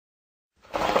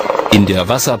In der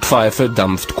Wasserpfeife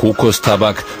dampft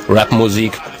Kokostabak,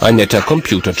 Rapmusik, ein netter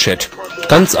Computerchat.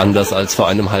 Ganz anders als vor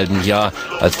einem halben Jahr,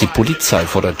 als die Polizei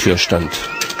vor der Tür stand.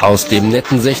 Aus dem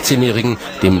netten 16-Jährigen,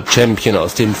 dem Champion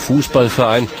aus dem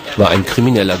Fußballverein, war ein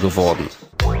Krimineller geworden.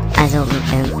 Also,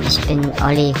 ich bin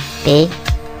Olli B.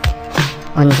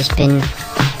 und ich bin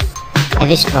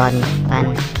erwischt worden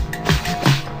beim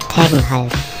Taggen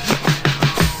halt.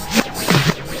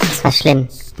 Das war schlimm.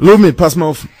 Lumi, pass mal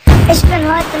auf. Ich bin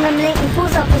heute mit dem linken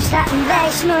Fuß aufgestanden, wär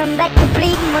ich nur im Bett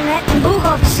geblieben und hätte ein Buch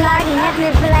aufgeschlagen. Hätt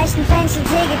mir vielleicht einen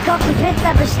Fencheltee gekocht, eine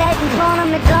Pizza bestellt, ein Porno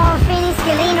mit blauer Phoenix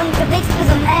geliehen und gewichst bis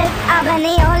um 11. Aber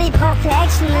nee, Olli brauchte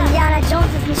Action, Indiana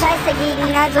Jones ist ein Scheiß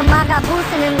dagegen. Also Marabus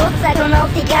in den Rucksack und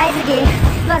auf die Geise gehen.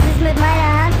 Was ist mit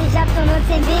meiner Hand? Ich hab doch nur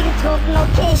 10 Bier getrunken.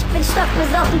 Okay, ich bin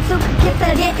stockbesoffen, zugekippt,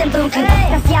 verwirrt im Dunkeln.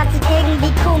 Das Jahr sieht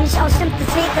irgendwie komisch aus, stimmt,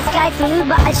 es weht das Geiz und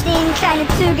überall stehen kleine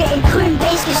Züge in grün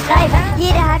beige gestreift.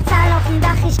 Jeder hat Zahlen auf dem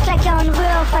Dach, ich klecke und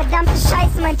rühre auf verdammte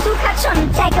Scheiße. Mein Zug hat schon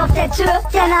einen Tag auf der Tür.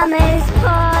 Der Name ist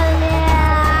Paul,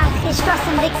 ich cross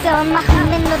den Wichser und mach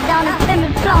einen Window down. Ich bin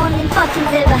mit Blau und den Pfosten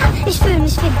Silber. Ich fühl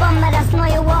mich wie Bomber, das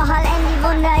neue Warhol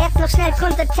Andy-Wunder. Jetzt noch schnell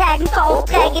drunter taggen, vor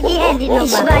Aufträge die Handynummer.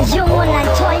 Ich war jung und ein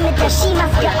Toy mit der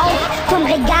Skimaske auf. Vom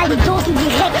Regal die Dosen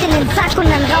direkt in den Sack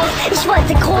und dann raus. Ich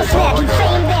wollte groß werden,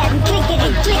 Fame werden, klick,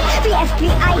 wie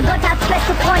FBI, Gott hat's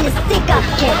beste Freunde,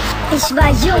 Stick-Up-Kid. Ich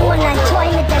war jung und ein Toy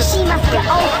mit der Skimaske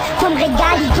auf. Vom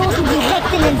Regal die Dosen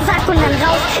direkt in den Sack und dann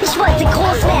raus. Ich wollte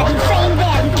groß werden, Fame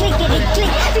werden, klick,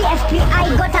 wie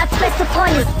FBI, Gott hat's beste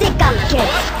Freunde, Stick-Up-Kid.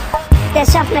 Der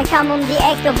Schaffner kam um die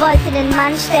Ecke, wollte den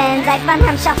Mann stellen. Seit wann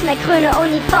haben Schaffner grüne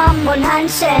Uniformen und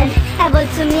Handschellen? Er wollte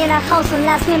zu mir nach Haus und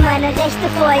las mir meine Rechte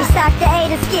vor. Ich sagte,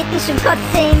 ey, das geht nicht und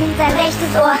kotzte ihm in sein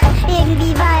rechtes Ohr.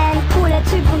 Irgendwie war er ein cooler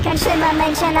Typ und kein schlimmer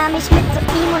Mensch. Er nahm mich mit zu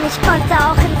ihm und ich konnte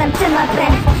auch in seinem Zimmer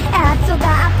pennen. Er hat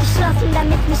sogar abgeschlossen,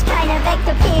 damit mich keiner weckt.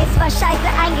 Okay, es war scheiße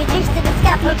eingerichtet, es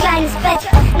gab nur kleines Bett.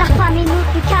 Nach paar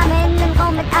Minuten kam er in den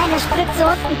Raum mit einer Spritze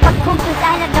und ein paar Kumpels.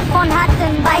 Einer davon hatte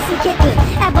einen weißen Kittel.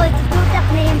 Er wollte Blut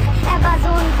abnehmen, er war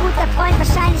so ein guter Freund.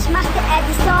 Wahrscheinlich machte er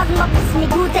sich Sorgen, ob es mir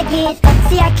gut ergeht.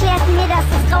 Sie erklärten mir, dass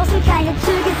es draußen keine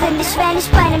Züge sind. Ich wär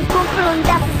nicht bei einem Kumpel und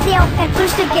dass es hier auch kein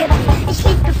Frühstück gibt. Ich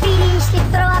lieb Graffiti, ich lieb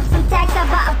Throw-Ups und Tags,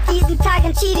 aber ab diesem Tag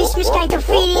entschied ich mich kein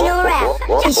Graffiti, nur Rap.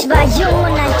 Ich war jung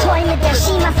und ein Toy mit der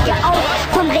Skimaske auf.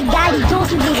 Vom Regal die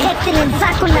Dosen direkt in den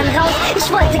Sack und dann raus. Ich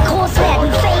wollte groß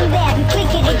werden, Fame werden, klick,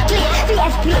 wie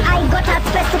FBI, Gott hat's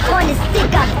beste Freunde,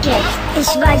 Stick-Up-Kid.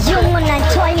 Ich war jung und ein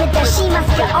Toy mit der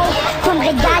Skimaske auf. Vom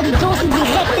Regal die Dosen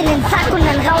direkt in den Sack und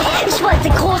dann raus. Ich wollte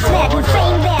groß werden,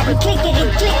 Fame werden, klick,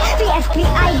 wie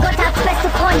FBI, Gott hat's beste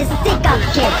Freunde,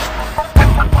 Stick-Up-Kid.